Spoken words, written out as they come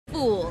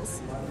fools.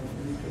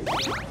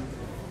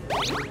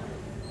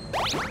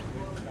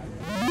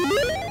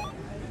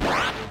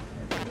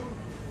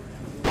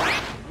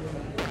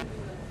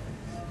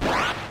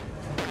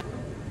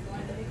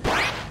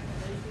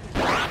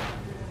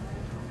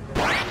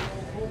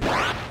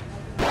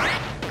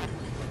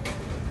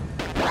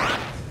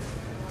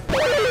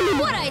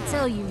 What'd I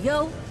tell you,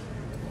 yo?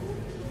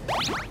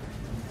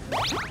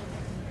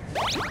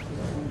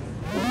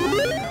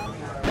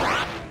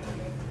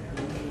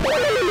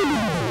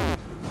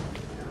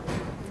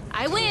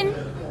 I win,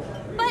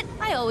 but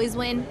I always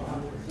win.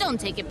 Don't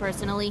take it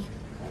personally.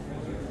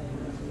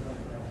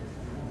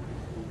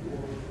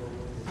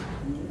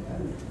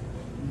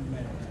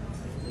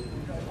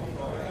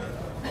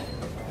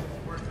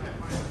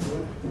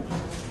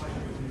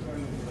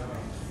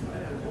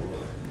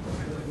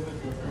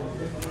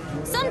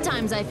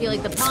 Sometimes I feel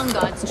like the Pong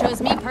Gods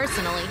chose me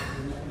personally.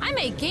 I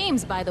make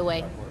games, by the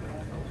way.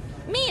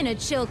 Me and a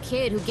chill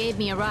kid who gave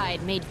me a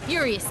ride made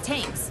Furious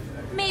Tanks.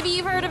 Maybe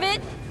you've heard of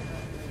it?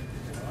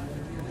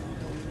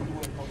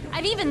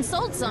 I've even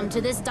sold some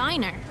to this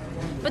diner,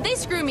 but they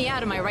screw me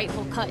out of my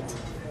rightful cut.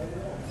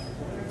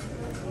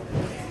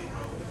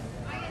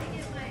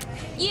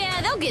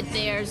 Yeah, they'll get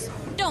theirs.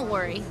 Don't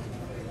worry.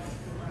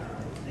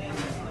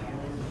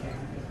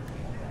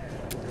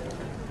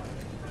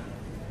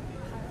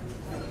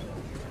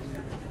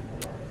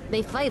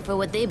 They fight for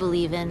what they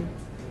believe in.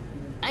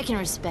 I can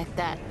respect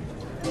that.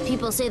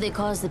 People say they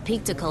caused the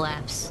peak to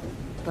collapse,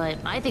 but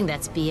I think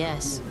that's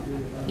BS.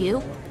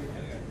 You?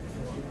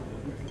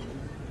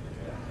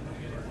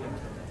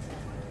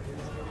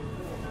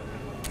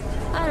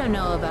 I don't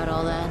know about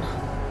all that.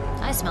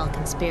 I smell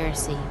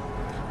conspiracy.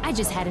 I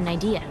just had an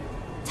idea.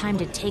 Time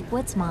to take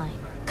what's mine.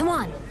 Come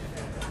on!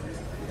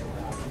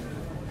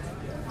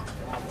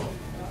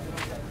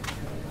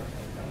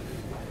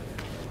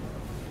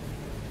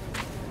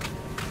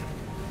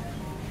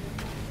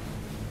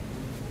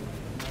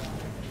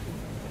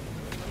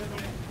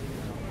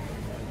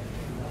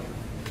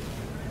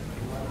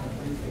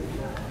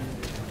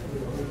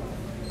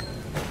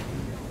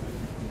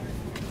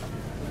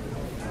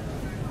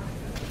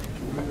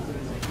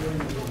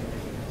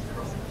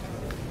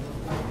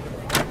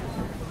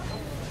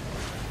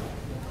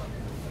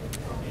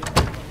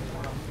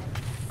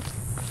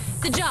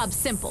 The job's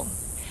simple.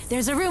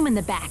 There's a room in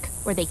the back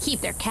where they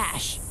keep their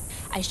cash.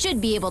 I should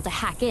be able to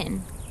hack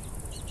in.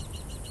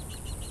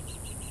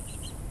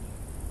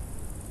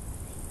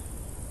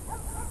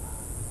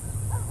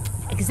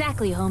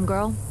 Exactly,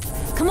 homegirl.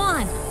 Come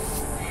on!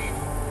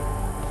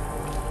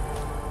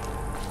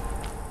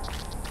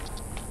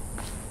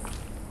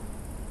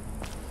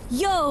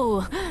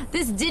 Yo!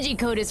 This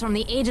digicode is from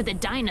the age of the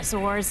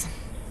dinosaurs.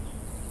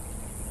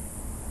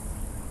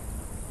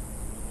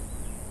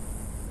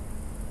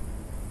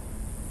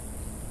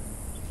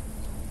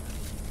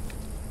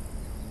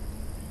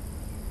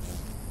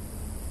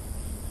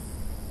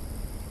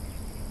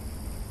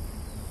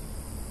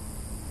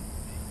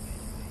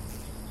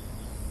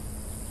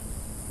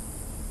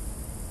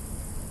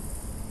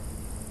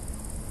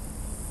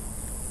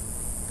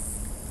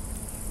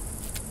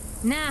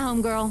 Nah,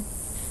 homegirl.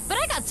 But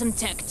I got some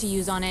tech to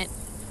use on it.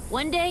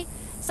 One day,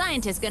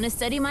 scientists gonna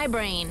study my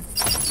brain.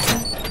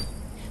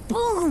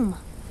 Boom!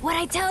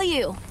 What'd I tell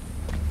you?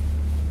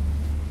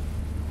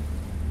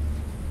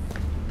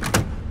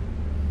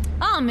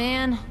 Aw,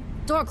 man.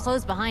 Door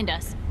closed behind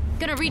us.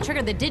 Gonna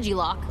re-trigger the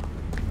digilock.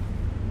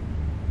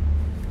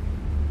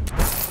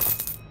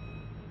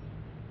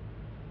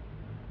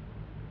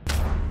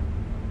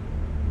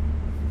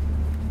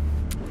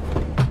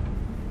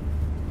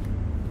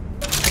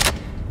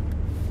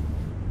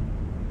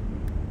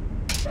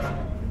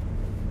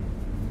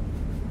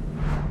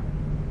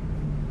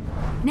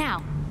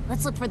 Now,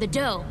 let's look for the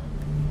dough.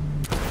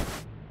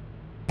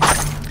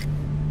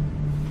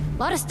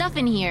 Lot of stuff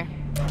in here.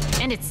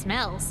 And it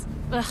smells.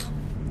 Ugh,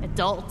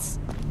 adults.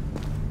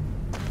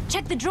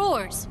 Check the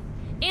drawers.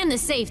 And the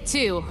safe,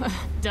 too.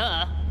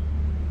 Duh.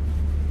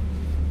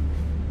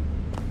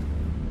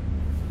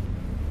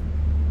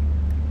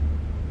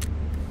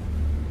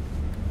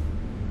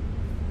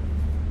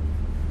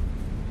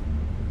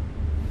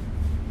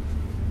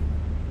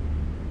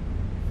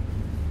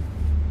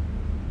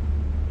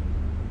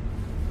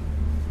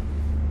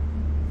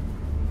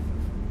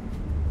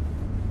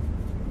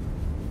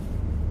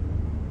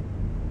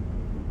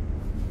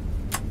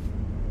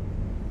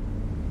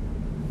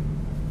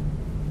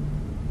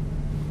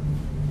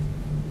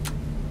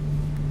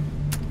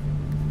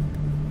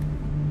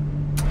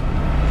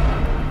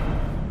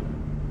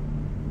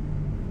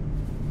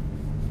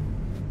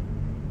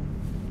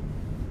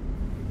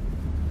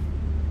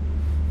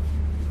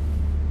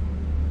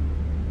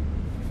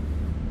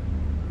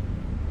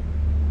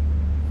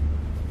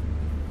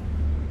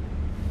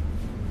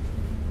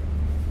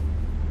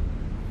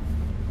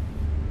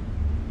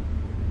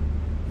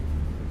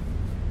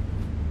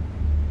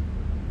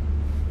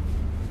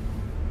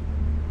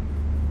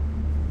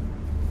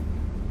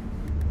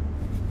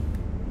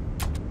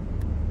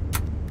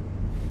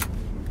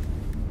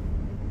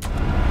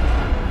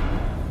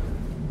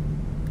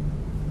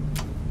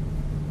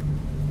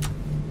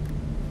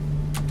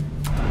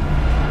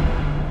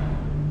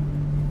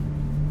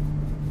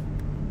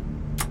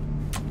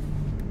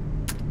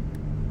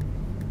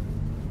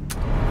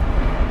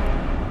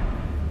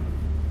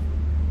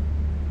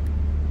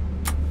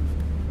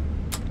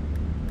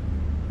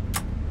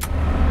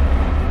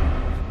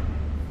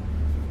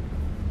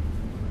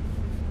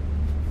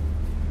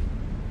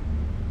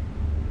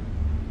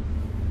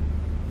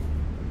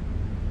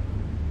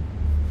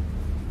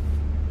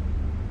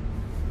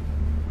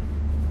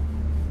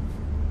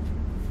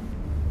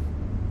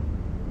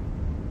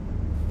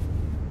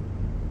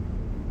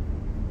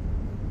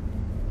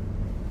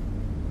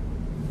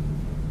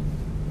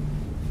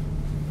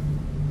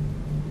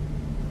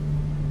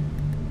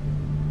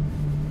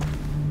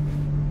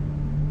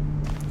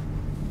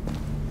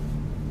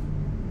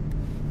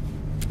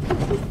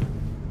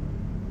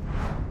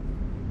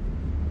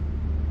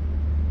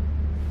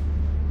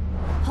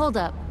 hold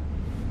up.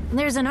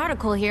 There's an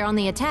article here on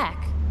the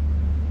attack.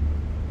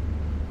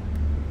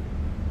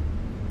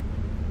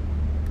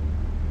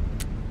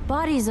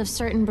 Bodies of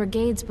certain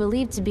brigades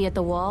believed to be at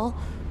the wall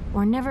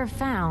were never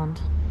found.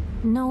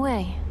 No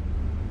way.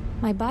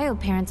 My bio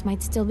parents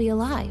might still be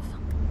alive.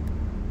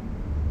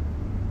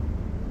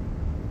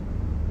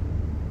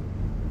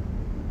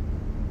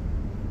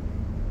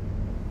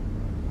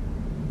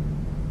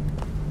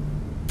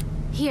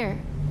 Here,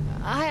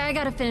 I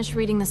gotta finish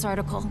reading this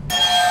article.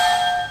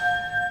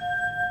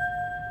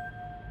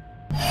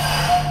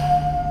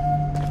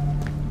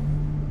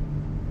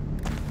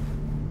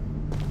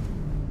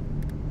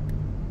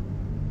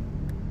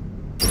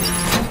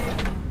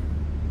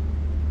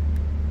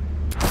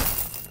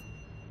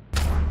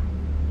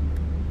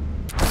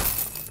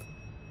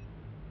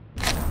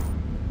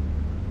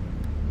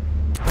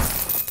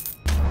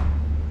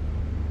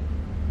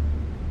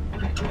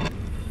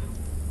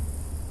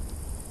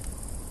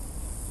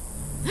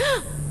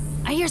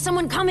 I hear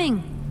someone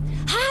coming!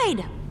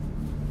 Hide!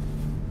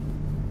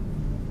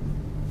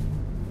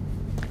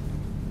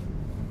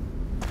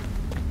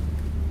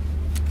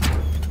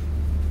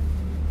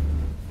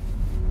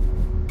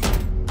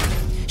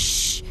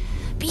 Shh!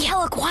 Be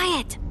hella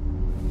quiet!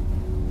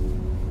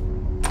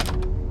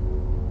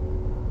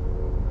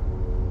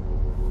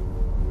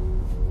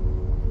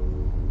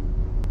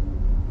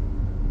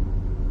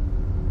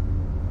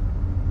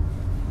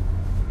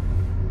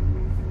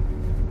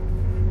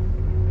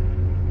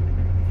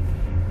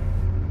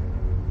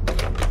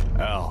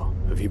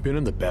 Have you been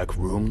in the back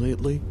room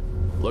lately?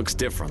 Looks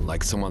different,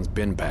 like someone's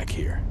been back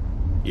here.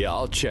 Yeah,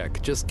 I'll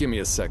check. Just give me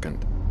a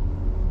second.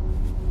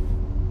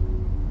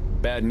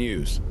 Bad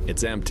news.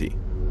 It's empty.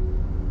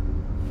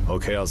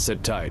 Okay, I'll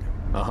sit tight.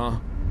 Uh-huh.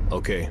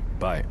 Okay,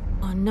 bye.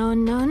 Oh, no,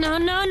 no, no,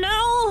 no,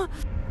 no!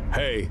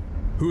 Hey,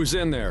 who's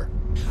in there?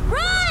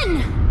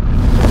 Run!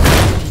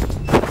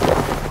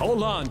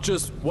 Hold on,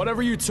 just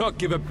whatever you took,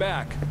 give it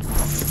back.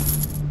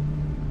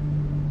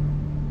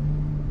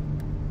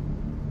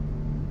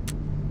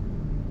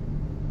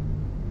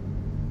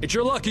 It's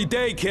your lucky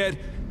day, kid.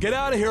 Get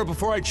out of here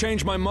before I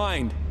change my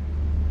mind.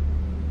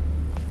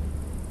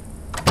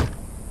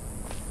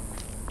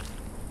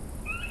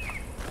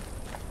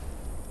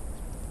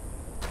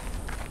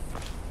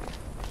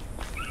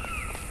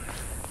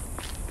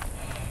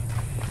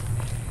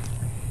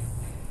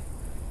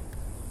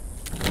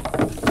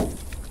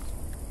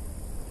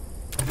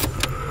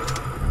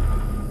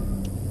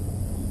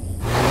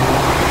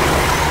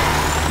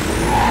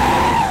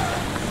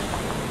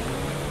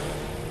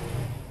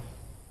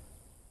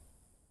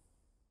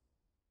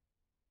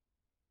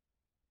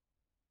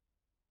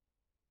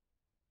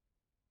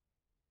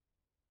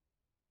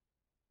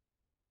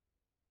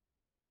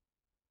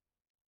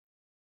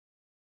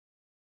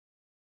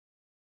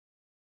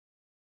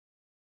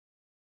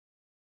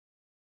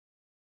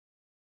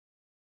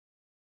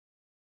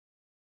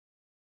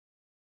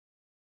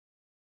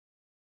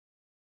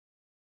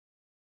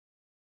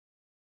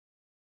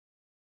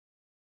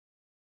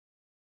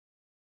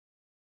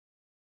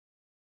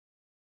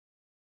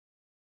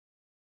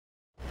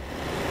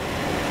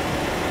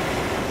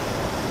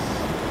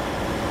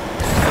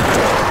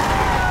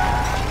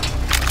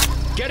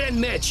 Get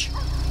in, Mitch!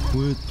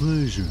 With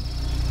pleasure.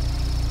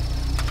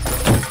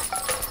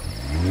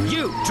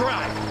 You,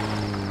 drive!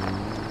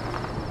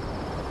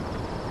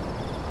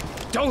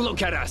 Don't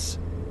look at us!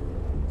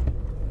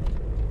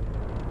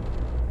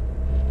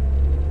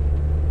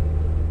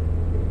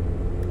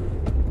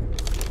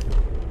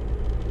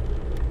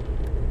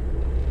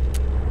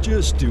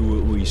 Just do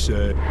what we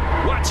say.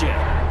 Watch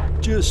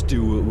it! Just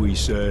do what we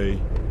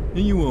say, and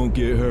you won't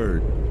get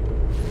hurt.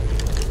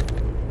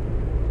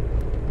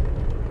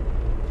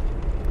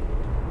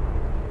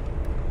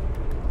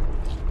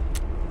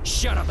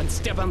 Shut up and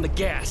step on the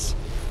gas!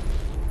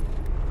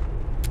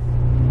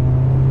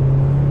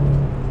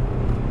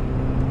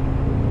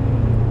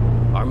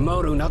 Our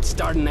motto not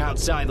starting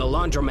outside the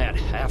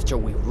laundromat after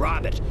we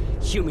rob it.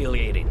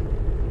 Humiliating.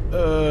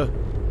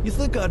 You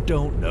think I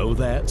don't know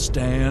that,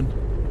 Stan?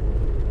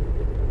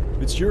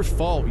 It's your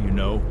fault, you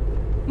know.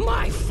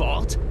 My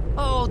fault?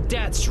 Oh,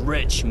 that's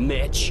rich,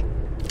 Mitch.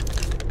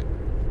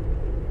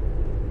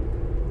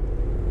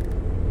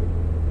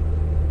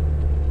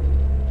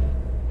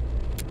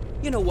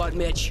 You know what,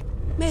 Mitch?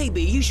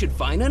 Maybe you should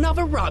find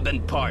another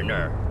robbing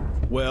partner.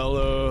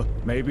 Well,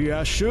 maybe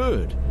I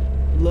should.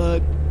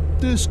 Like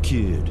this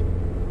kid.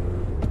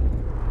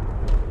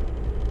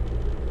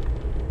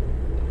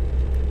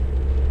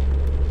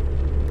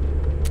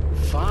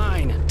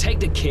 Fine, take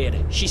the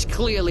kid. She's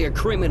clearly a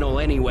criminal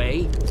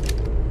anyway.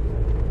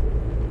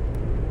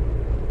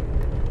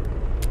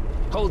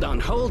 Hold on,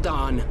 hold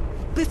on.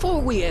 Before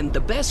we end the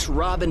best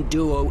Robin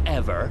duo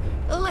ever,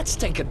 let's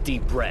take a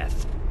deep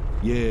breath.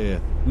 Yeah,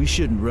 we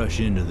shouldn't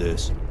rush into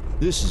this.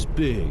 This is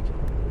big.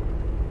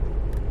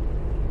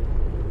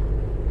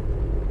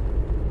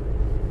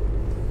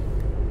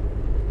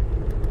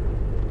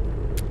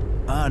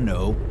 I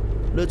know.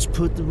 Let's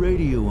put the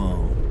radio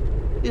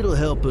on. It'll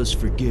help us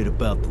forget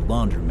about the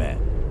laundromat.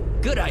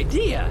 Good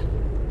idea.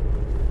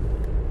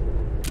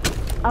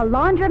 A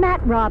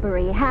laundromat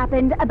robbery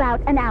happened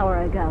about an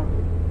hour ago.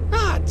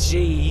 Ah,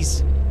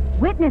 jeez.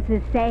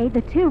 Witnesses say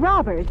the two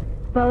robbers,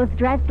 both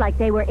dressed like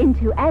they were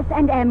into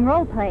S&M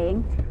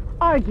role-playing,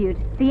 argued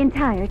the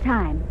entire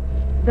time.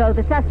 Though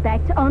the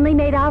suspect only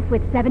made off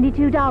with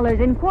 $72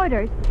 in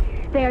quarters,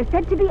 they are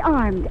said to be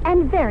armed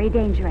and very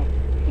dangerous.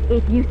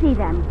 If you see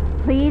them,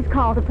 please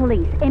call the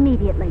police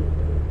immediately.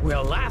 We're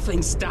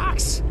laughing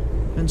stocks.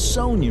 And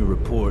Sonya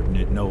reporting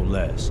it, no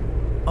less.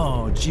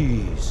 Oh,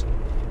 jeez.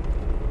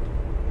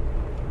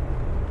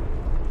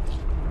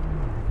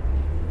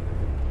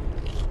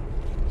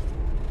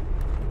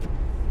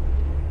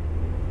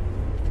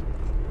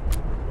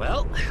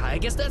 Well, I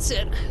guess that's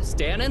it.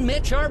 Stan and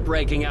Mitch are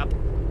breaking up.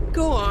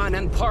 Go on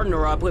and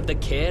partner up with the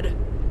kid.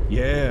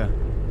 Yeah,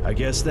 I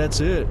guess that's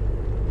it.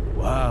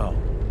 Wow.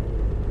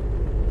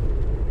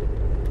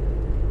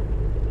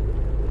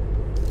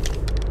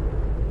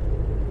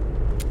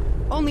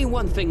 Only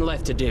one thing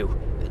left to do.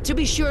 To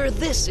be sure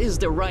this is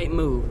the right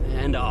move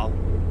and all.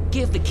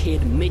 Give the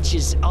kid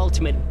Mitch's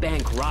ultimate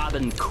bank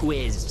robbing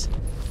quiz.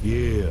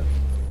 Yeah.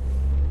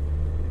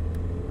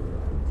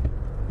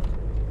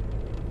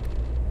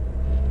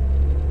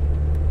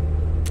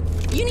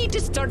 You need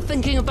to start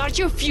thinking about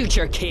your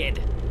future,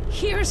 kid.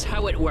 Here's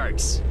how it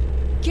works.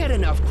 Get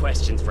enough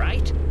questions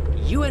right,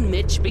 you and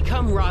Mitch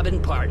become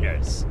Robin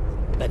partners.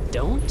 But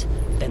don't,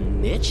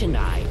 then Mitch and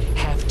I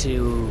have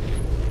to...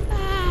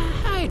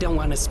 I don't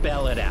want to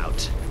spell it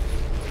out.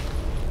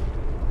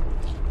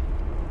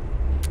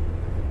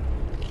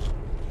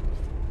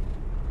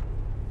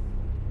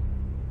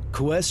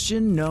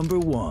 Question number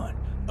 1.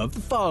 Of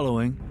the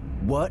following,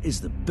 what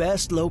is the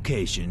best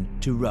location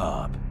to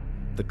rob?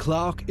 The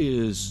clock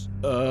is,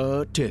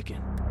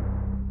 ticking.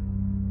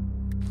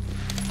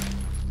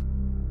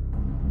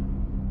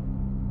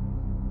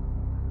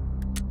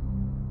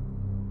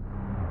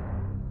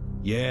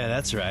 Yeah,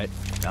 that's right.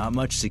 Not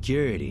much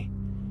security.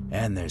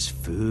 And there's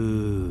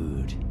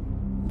food.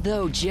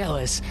 Though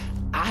jealous,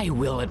 I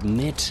will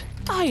admit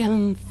I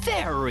am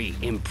very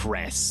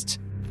impressed.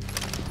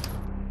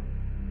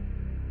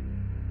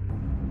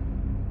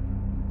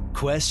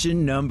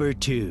 Question number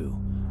 2.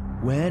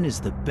 When is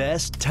the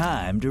best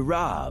time to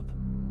rob?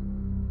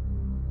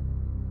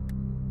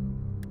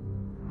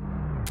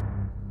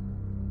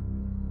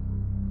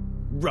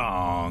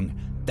 Wrong.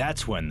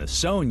 That's when the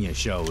Sonya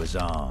show is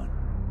on.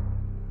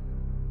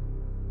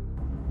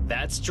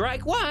 That's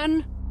strike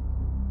one.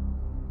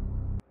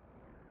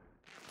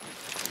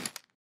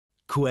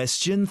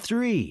 Question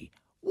 3.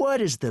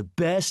 What is the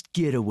best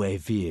getaway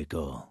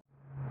vehicle?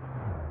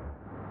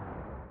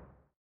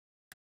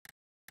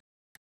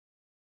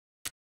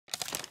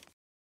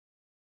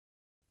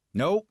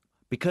 Nope,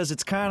 because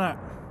it's kinda...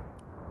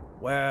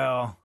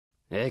 well...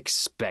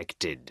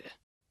 Expected.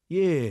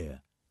 yeah,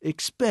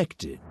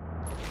 expected.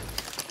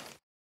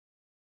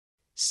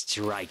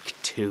 Strike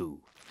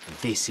two.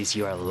 This is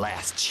your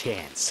last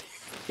chance.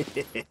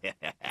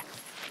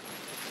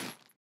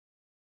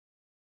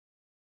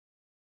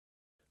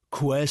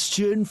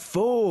 Question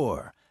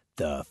 4.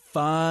 The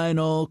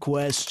final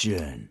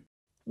question.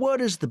 What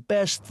is the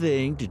best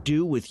thing to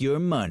do with your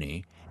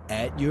money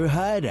at your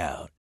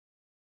hideout?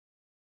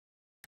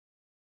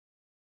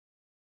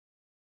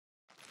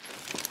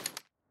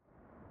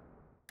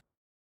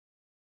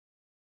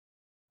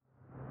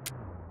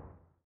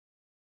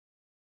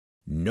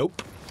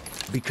 Nope.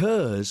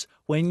 Because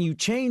when you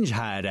change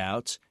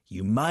hideouts,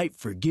 you might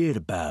forget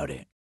about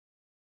it.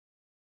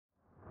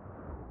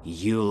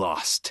 You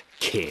lost,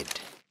 kid.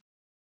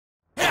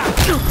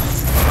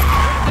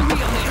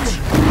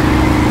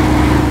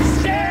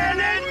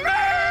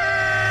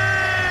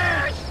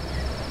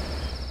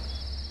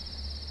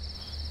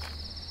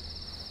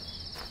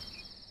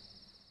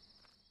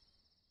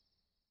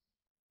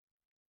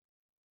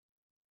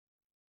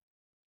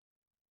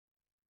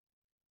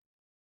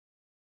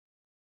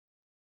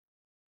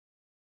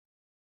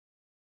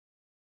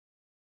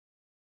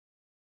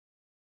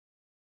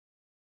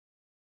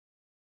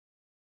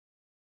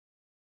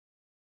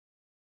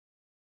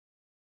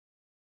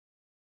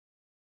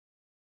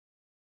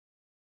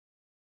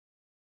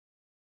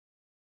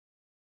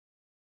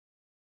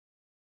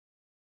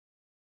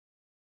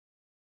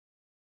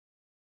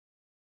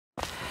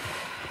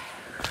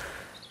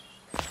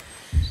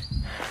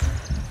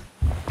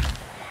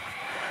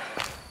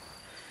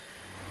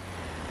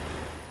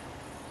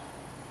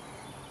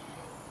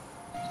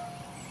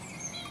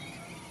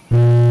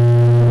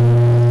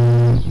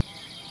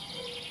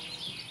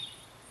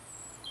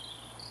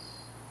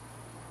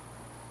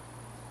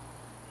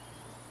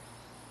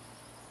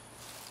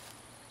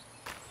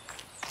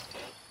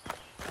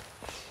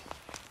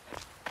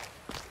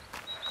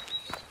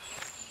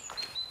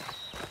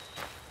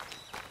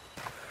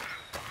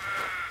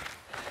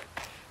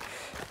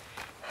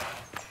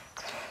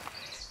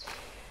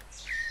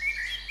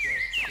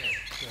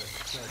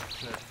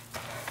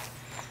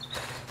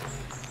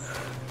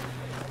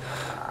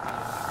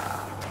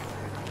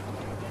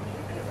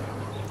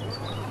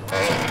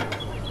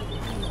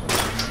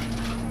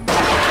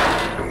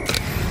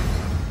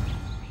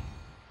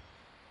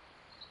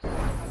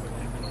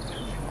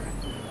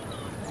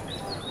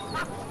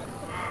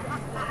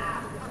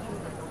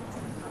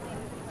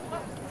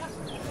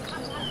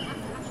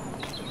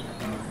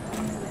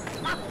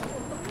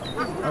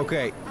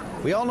 Okay,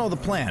 we all know the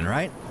plan,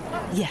 right?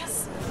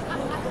 Yes.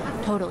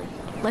 Totally.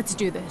 Let's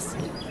do this.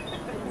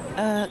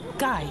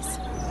 Guys,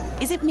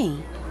 is it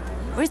me?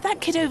 Or is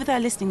that kid over there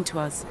listening to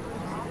us?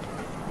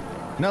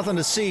 Nothing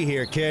to see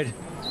here, kid.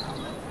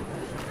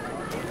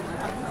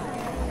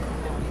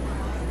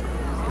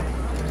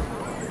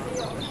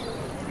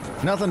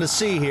 Nothing to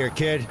see here,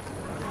 kid.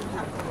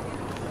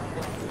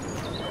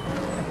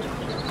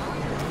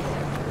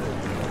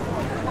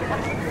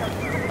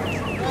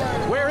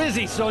 Where is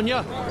he,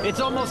 Sonia? It's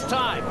almost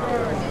time.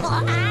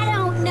 Well, I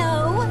don't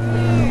know.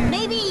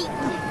 Maybe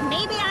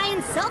I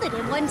insulted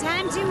him one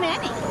time too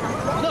many.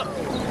 Look,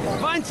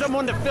 find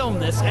someone to film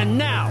this, and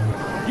now.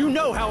 You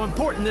know how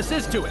important this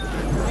is to it.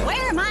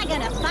 Where am I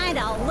gonna find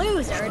a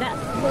loser to...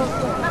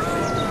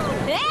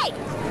 Hey,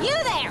 you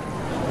there!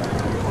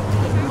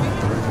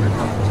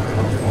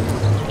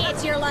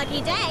 It's your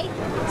lucky day.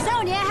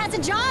 Sonia has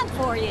a job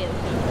for you.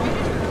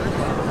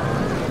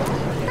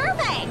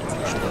 Perfect!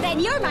 Then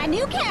you're my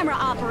new camera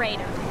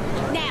operator.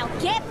 Now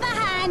get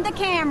behind the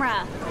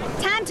camera.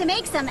 Time to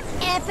make some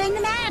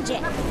effing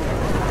magic.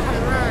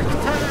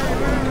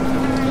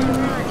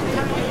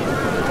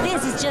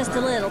 This is just a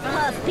little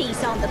puff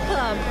piece on the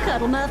pub,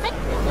 Cuddle Muffin.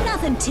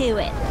 Nothing to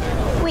it.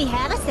 We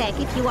have a sec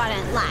if you want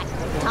to, like,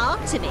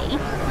 talk to me.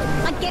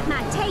 Like, get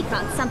my take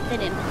on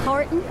something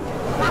important.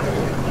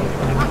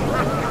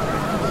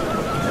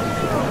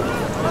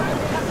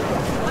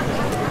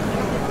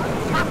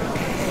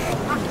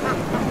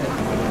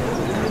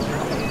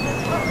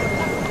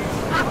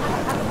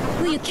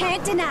 Well, you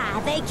can't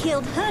deny they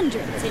killed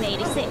hundreds in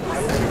 '86.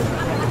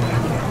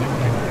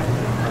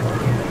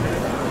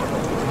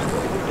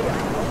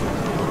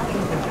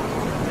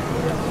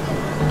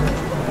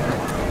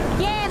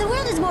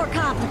 More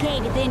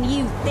complicated than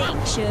you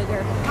think,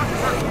 sugar.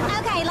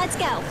 Okay, let's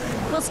go.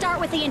 We'll start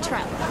with the intro.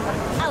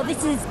 Oh,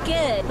 this is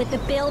good with the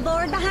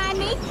billboard behind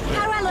me.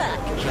 How do I look?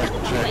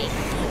 Wait,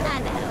 I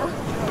know.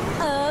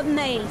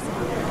 Amazing.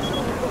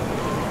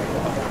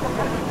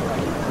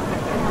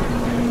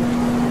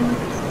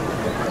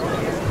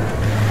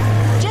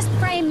 Just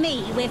frame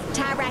me with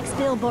Tyrak's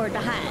billboard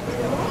behind.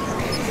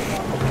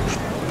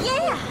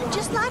 Yeah,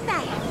 just like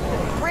that.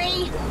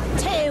 3,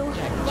 2,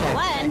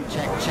 1.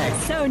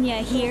 Sonia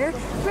here,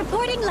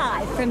 reporting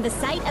live from the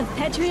site of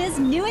Petria's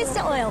newest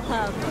oil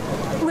pump,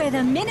 where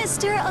the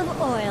Minister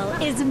of Oil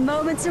is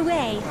moments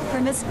away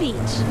from a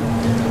speech.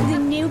 The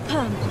new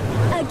pump,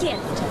 a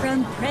gift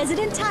from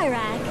President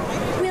Tyrak,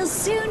 will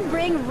soon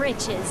bring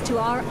riches to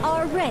our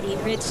already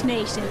rich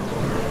nation.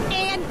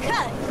 And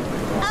cut.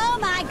 Oh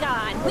my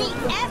God, we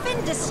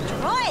effing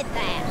destroyed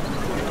that.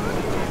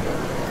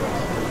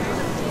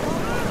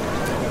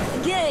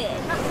 Good,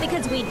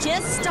 because we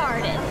just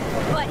started.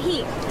 But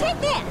here, take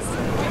this.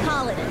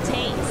 Call it a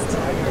taste.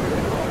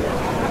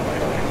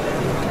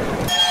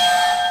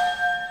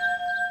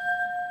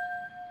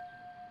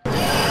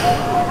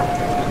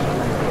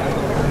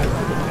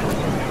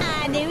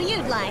 I knew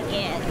you'd like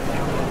it.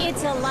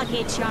 It's a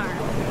lucky charm.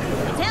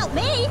 It's helped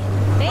me.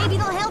 Maybe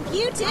it'll help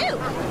you too.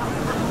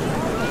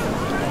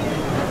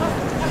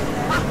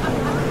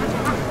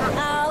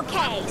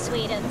 Okay,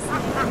 sweetums.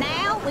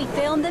 Now we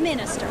film the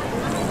minister.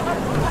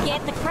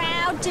 Get the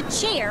crowd to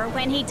cheer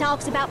when he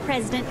talks about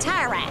President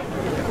Tyrak.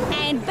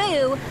 And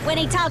boo when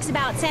he talks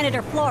about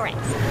Senator Flores.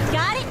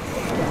 Got it?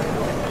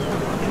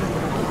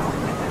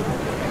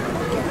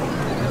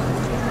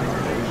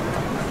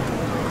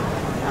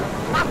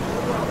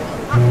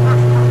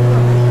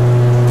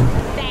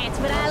 That's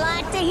what I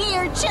like to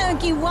hear,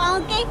 Chunky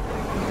Wonky.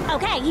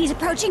 Okay, he's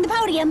approaching the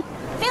podium.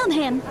 Film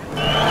him.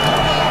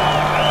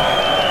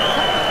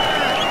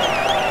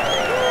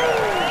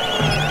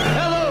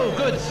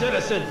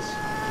 Citizens,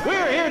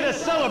 we're here to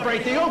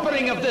celebrate the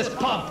opening of this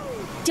pump.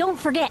 Don't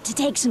forget to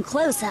take some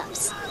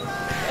close-ups.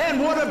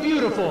 And what a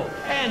beautiful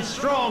and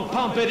strong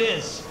pump it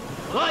is.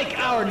 Like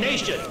our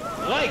nation,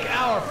 like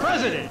our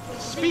president.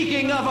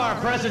 Speaking of our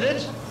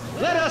president,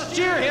 let us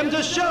cheer him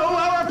to show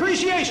our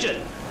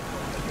appreciation.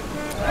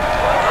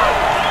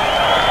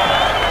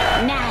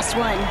 Nice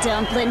one,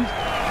 Dumpling.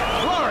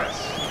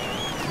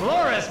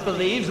 Flores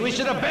believes we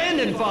should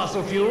abandon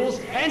fossil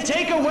fuels and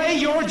take away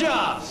your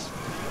jobs.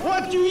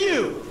 What do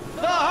you,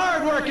 the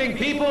hard-working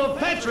people of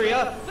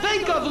Petria,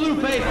 think of Lupe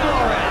Flores?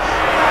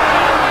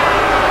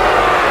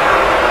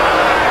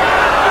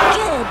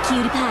 Good,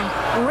 cutie pie.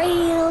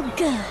 Real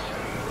good.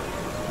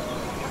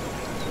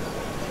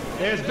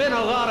 There's been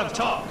a lot of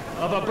talk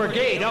of a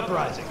brigade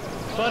uprising.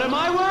 But am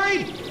I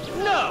worried?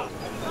 No.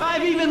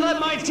 I've even let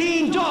my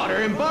teen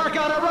daughter embark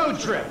on a road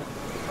trip.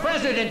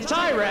 President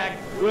Tyrak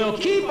will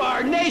keep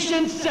our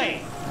nation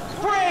safe.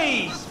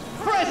 Praise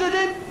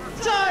President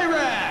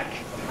Tyrak!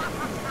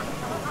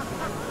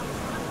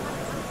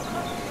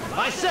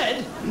 I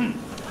said,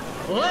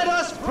 let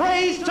us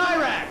praise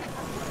Tyrak.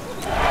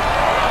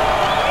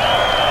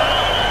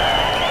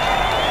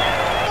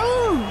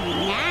 Ooh,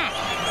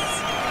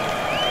 nice.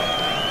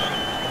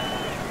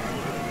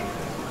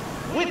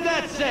 With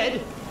that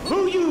said,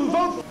 who you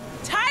vote for?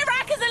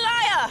 Tyrak is a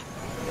liar!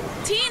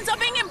 Teens are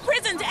being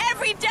imprisoned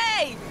every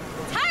day!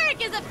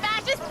 Tyrak is a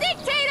fascist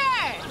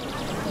dictator!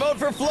 Vote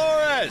for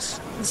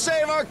Flores!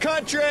 Save our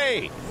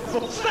country!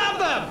 Stop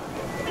them!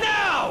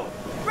 Now!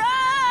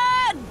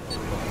 Run!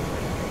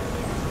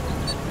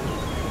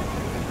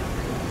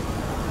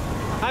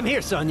 I'm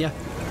here, Sonia.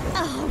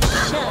 Oh,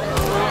 shut up.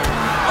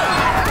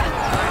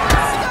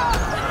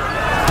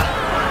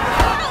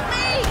 Help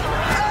me!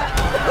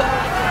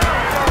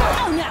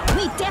 Oh, no,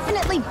 we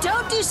definitely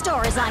don't do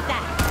stories like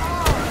that.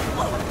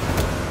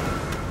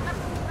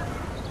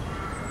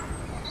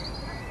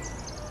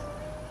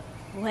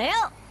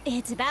 Well,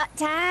 it's about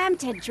time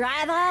to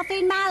drive off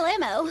in my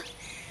limo,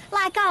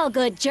 like all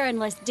good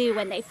journalists do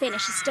when they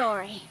finish a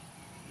story.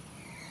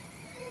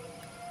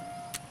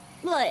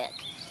 Look,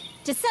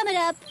 to sum it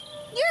up,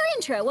 your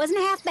intro wasn't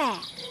half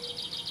bad.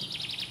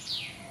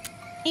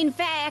 In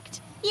fact,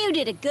 you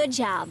did a good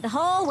job the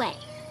whole way.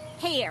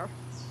 Here,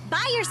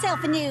 buy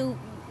yourself a new...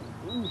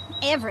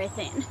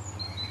 everything.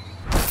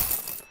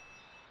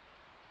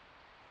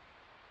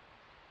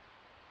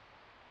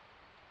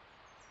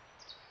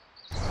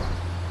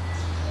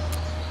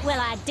 Well,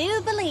 I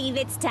do believe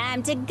it's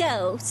time to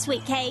go,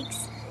 sweet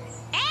cakes.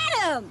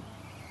 Adam!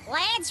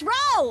 Let's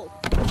roll!